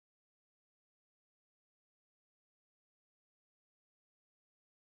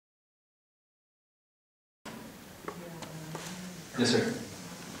Yes, sir.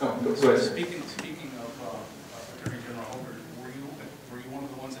 Oh, go ahead. Speaking of Attorney General Holder, were you one of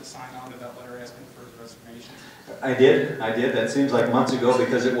the ones that signed on to that letter asking for his resignation? I did. That seems like months ago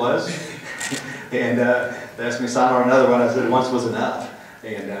because it was. And they asked me to sign on another one. I said once was enough.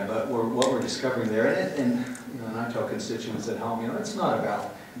 And but what we're discovering there, and you know, and I tell constituents at home, you know, it's not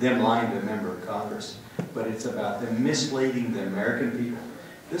about them lying to a member of Congress, but it's about them misleading the American people.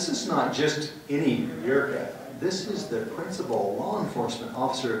 This is not just any bureaucrat. This is the principal law enforcement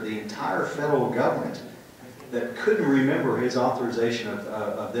officer of the entire federal government that couldn't remember his authorization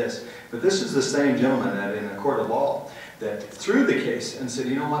of this. But this is the same gentleman that in a court of law that threw the case and said,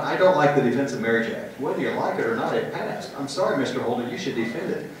 you know what, I don't like the Defense of Marriage Act. Whether you like it or not, it passed. I'm sorry, Mr. Holder, you should defend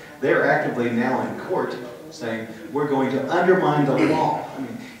it. They're actively now in court saying, we're going to undermine the law. I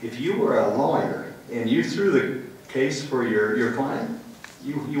mean, if you were a lawyer and you threw the case for your client,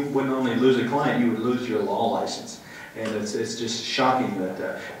 you wouldn't only lose a client, you would lose your law license. And it's just shocking that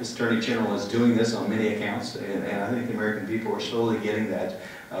this Attorney General is doing this on many accounts, and I think the American people are slowly getting that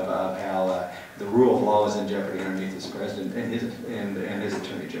of how the rule of law is in jeopardy underneath this president and his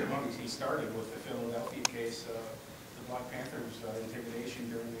Attorney General. He started with the Philadelphia case, the Black Panthers intimidation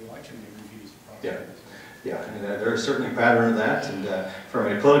during the election reviews process. Yeah, and there's certainly a pattern of that, and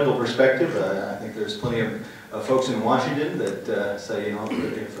from a political perspective, I think there's plenty of folks in Washington that say, you know,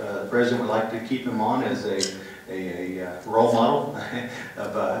 if the president would like to keep him on as a role model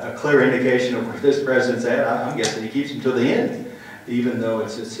of a clear indication of where this president's at, I'm guessing he keeps him to the end, even though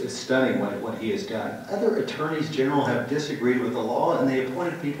it's stunning what he has done. Other attorneys general have disagreed with the law, and they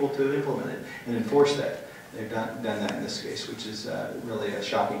appointed people to implement it and enforce that. They've done that in this case, which is really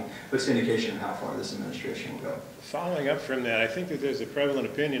shocking, but it's an indication of how far this administration will go. Following up from that, I think that there's a prevalent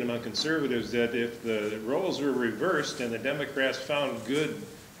opinion among conservatives that if the roles were reversed and the Democrats found good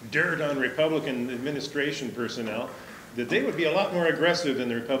dirt on Republican administration personnel, that they would be a lot more aggressive than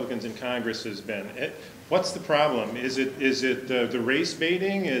the Republicans in Congress has been. What's the problem? Is it the race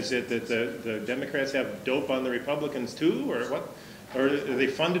baiting? Is it that the Democrats have dope on the Republicans too, or what? Or are they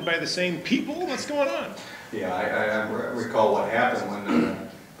funded by the same people? What's going on? Yeah, I recall what happened when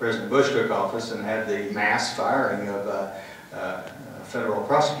President Bush took office and had the mass firing of federal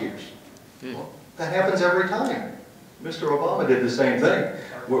prosecutors. Well, that happens every time. Mr. Obama did the same thing.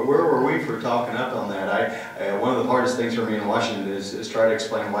 Where were we for talking up on that? One of the hardest things for me in Washington is try to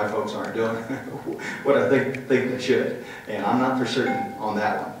explain why folks aren't doing what I think they should. And I'm not for certain on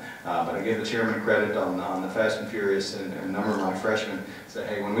that one. But I give the chairman credit on the Fast and Furious, and a number of my freshmen said,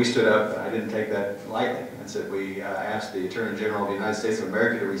 hey, when we stood up, I didn't take that lightly. I said we asked the Attorney General of the United States of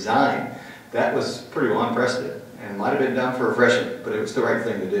America to resign. That was pretty well unprecedented, and might have been done for a freshman, but it was the right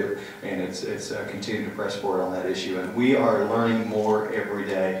thing to do. And it's continuing to press forward on that issue. And we are learning more every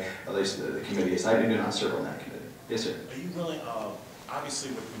day, at least the committee is. I do not serve on that committee. Yes, sir. Are you willing, obviously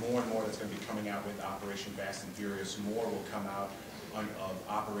with more and more that's going to be coming out with Operation Fast and Furious, more will come out of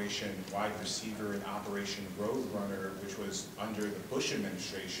Operation Wide Receiver and Operation Roadrunner, which was under the Bush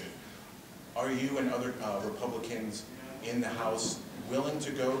administration. Are you and other Republicans in the House willing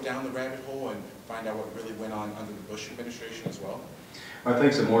to go down the rabbit hole and find out what really went on under the Bush administration as well? I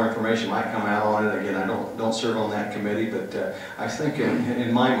think some more information might come out on it. Again, I don't serve on that committee, but I think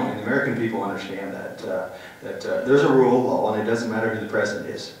in my mind, the American people understand that there's a rule of law, and it doesn't matter who the president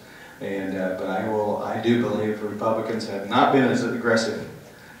is. And but I do believe Republicans have not been as aggressive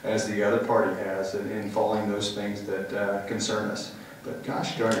as the other party has in following those things that concern us. But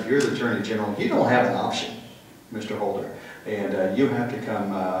gosh darn it, you're the Attorney General. You don't have an option, Mr. Holder, and you have to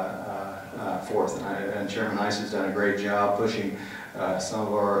come forth. And Chairman Ice has done a great job pushing some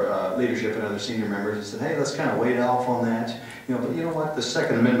of our leadership and other senior members and said, hey, let's kind of wait off on that. You know, but you know what? The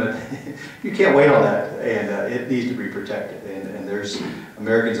Second Amendment, you can't wait on that, and it needs to be protected. And there's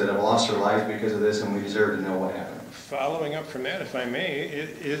Americans that have lost their lives because of this, and we deserve to know what happened. Following up from that, if I may,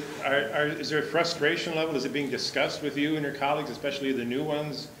 is there a frustration level? Is it being discussed with you and your colleagues, especially the new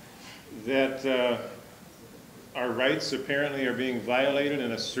ones, that our rights apparently are being violated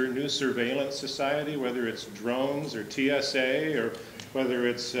in a new surveillance society, whether it's drones or TSA, or whether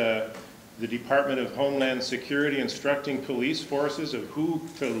it's the Department of Homeland Security instructing police forces of who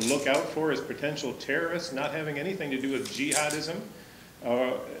to look out for as potential terrorists, not having anything to do with jihadism?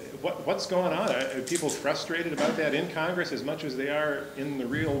 What's going on? Are people frustrated about that in Congress as much as they are in the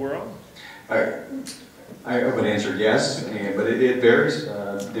real world? I would answer yes, but it varies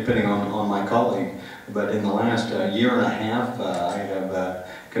depending on my colleague. But in the last year and a half, I have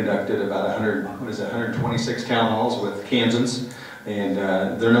conducted about 126 town halls with Kansans And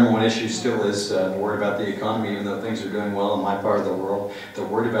their number one issue still is worried about the economy, even though things are doing well in my part of the world. They're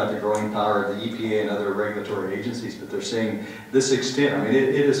worried about the growing power of the EPA and other regulatory agencies, but they're seeing this extent. I mean,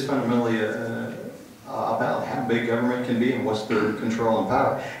 it is fundamentally about how big government can be and what's their control and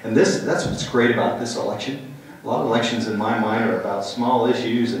power. And that's what's great about this election. A lot of elections in my mind are about small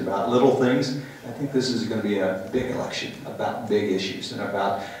issues and about little things. I think this is going to be a big election about big issues and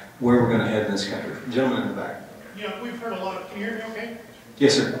about where we're going to head in this country. Gentleman in the back. Yeah, we've heard a lot. Can you hear me okay?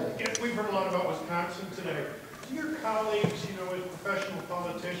 Yes, sir. Yeah, we've heard a lot about Wisconsin today. Do your colleagues, you know, as professional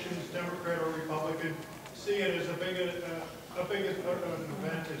politicians, Democrat or Republican, see it as a big event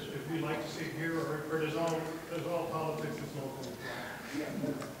as we like to see here, or does all politics is local?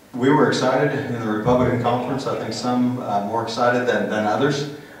 We were excited in the Republican conference. I think some more excited than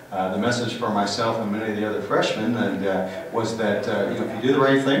others. The message for myself and many of the other freshmen was that you know, if you do the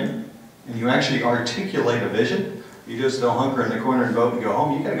right thing and you actually articulate a vision, you just don't hunker in the corner and vote and go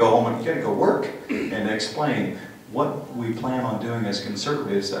home. You got to go home and you got to go work and explain what we plan on doing as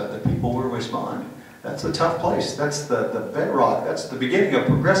conservatives. The people will respond. That's a tough place. That's the bedrock. That's the beginning of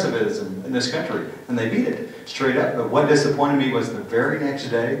progressivism in this country, and they beat it straight up. But what disappointed me was the very next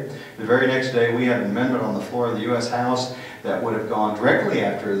day we had an amendment on the floor of the U.S. House that would have gone directly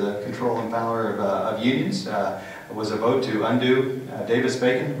after the control and power of unions. It was a vote to undo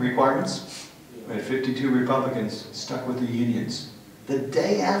Davis-Bacon requirements. We had 52 Republicans stuck with the unions. The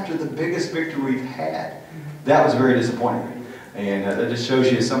day after the biggest victory we've had. That was very disappointing. And that just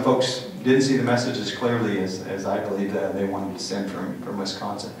shows you some folks didn't see the message as clearly as I believe they wanted to send from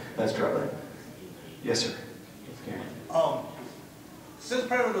Wisconsin. That's troubling. Yes, sir. Since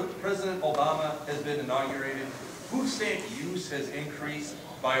President Obama has been inaugurated, food stamp use has increased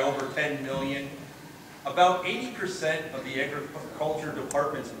by over 10 million. About 80% of the agriculture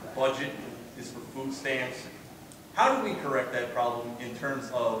department's budget is for food stamps. How do we correct that problem in terms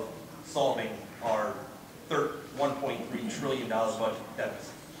of solving our $1.3 trillion budget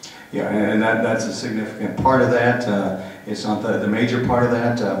deficit? Yeah, and that's a significant part of that. It's not the major part of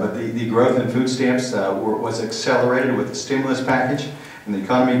that, but the growth in food stamps was accelerated with the stimulus package and the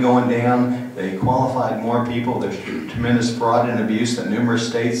economy going down. They qualified more people. There's tremendous fraud and abuse that numerous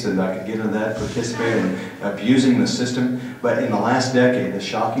states, and I could get into that, participate in abusing the system. But in the last decade, the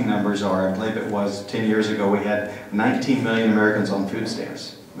shocking numbers are, I believe it was 10 years ago, we had 19 million Americans on food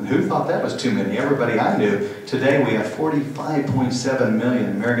stamps. And who thought that was too many? Everybody I knew. Today we have 45.7 million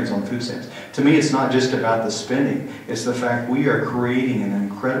Americans on food stamps. To me, it's not just about the spending. It's the fact we are creating an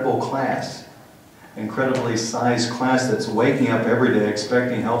incredible class, incredibly sized class that's waking up every day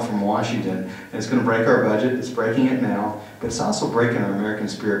expecting help from Washington. And it's going to break our budget. It's breaking it now. But it's also breaking our American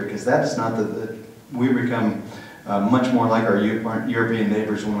spirit, because that is not we become much more like our European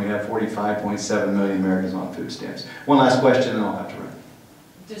neighbors when we have 45.7 million Americans on food stamps. One last question and I'll have to run.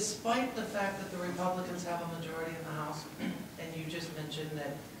 Despite the fact that the Republicans have a majority in the House, and you just mentioned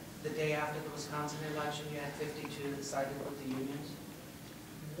that the day after the Wisconsin election you had 52 that sided with the unions,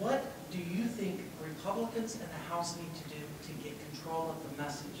 what do you think Republicans in the House need to do to get control of the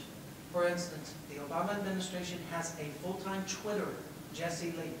message? For instance, the Obama administration has a full-time Twitterer,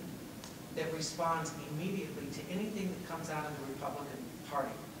 Jesse Layton, that responds immediately to anything that comes out of the Republican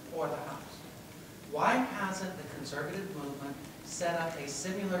Party or the House. Why hasn't the conservative movement set up a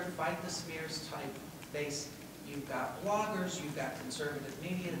similar fight the smears type base? You've got bloggers, you've got conservative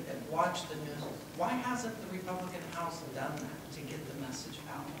media that watch the news. Why hasn't the Republican House done that to get the message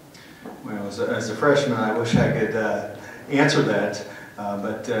out? Well, as a freshman, I wish I could answer that.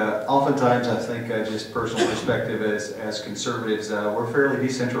 But oftentimes, I think just personal perspective as conservatives, we're fairly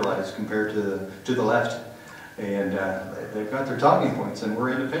decentralized compared to the left. And they've got their talking points, and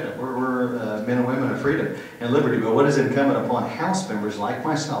we're independent. We're men and women of freedom and liberty. But what is incumbent upon House members like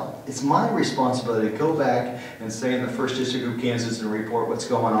myself? It's my responsibility to go back and say in the 1st District of Kansas and report what's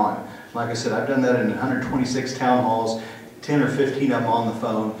going on. Like I said, I've done that in 126 town halls, 10 or 15 of them on the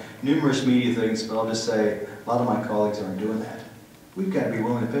phone, numerous media things, but I'll just say a lot of my colleagues aren't doing that. We've got to be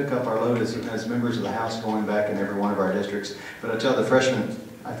willing to pick up our load as members of the House going back in every one of our districts. But I tell the freshmen,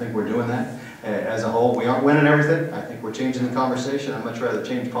 I think we're doing that. As a whole, we aren't winning everything. I think we're changing the conversation. I'd much rather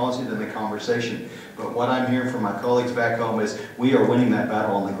change policy than the conversation. But what I'm hearing from my colleagues back home is we are winning that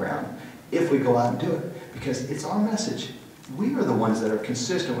battle on the ground if we go out and do it. Because it's our message. We are the ones that are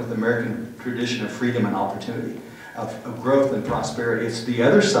consistent with the American tradition of freedom and opportunity, of growth and prosperity. It's the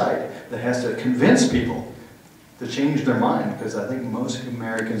other side that has to convince people to change their mind, because I think most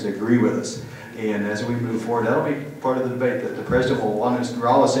Americans agree with us. And as we move forward, that'll be part of the debate, that the president will want us to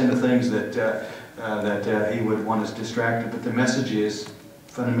draw us into things that he would want us distracted. But the message is,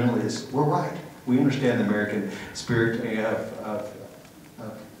 fundamentally, is we're right. We understand the American spirit of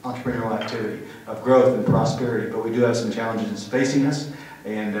entrepreneurial activity, of growth and prosperity, but we do have some challenges facing us,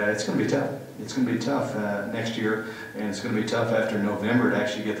 and it's going to be tough. It's going to be tough next year, and it's going to be tough after November to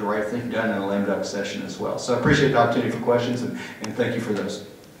actually get the right thing done in a lame duck session as well. So I appreciate the opportunity for questions, and thank you for those.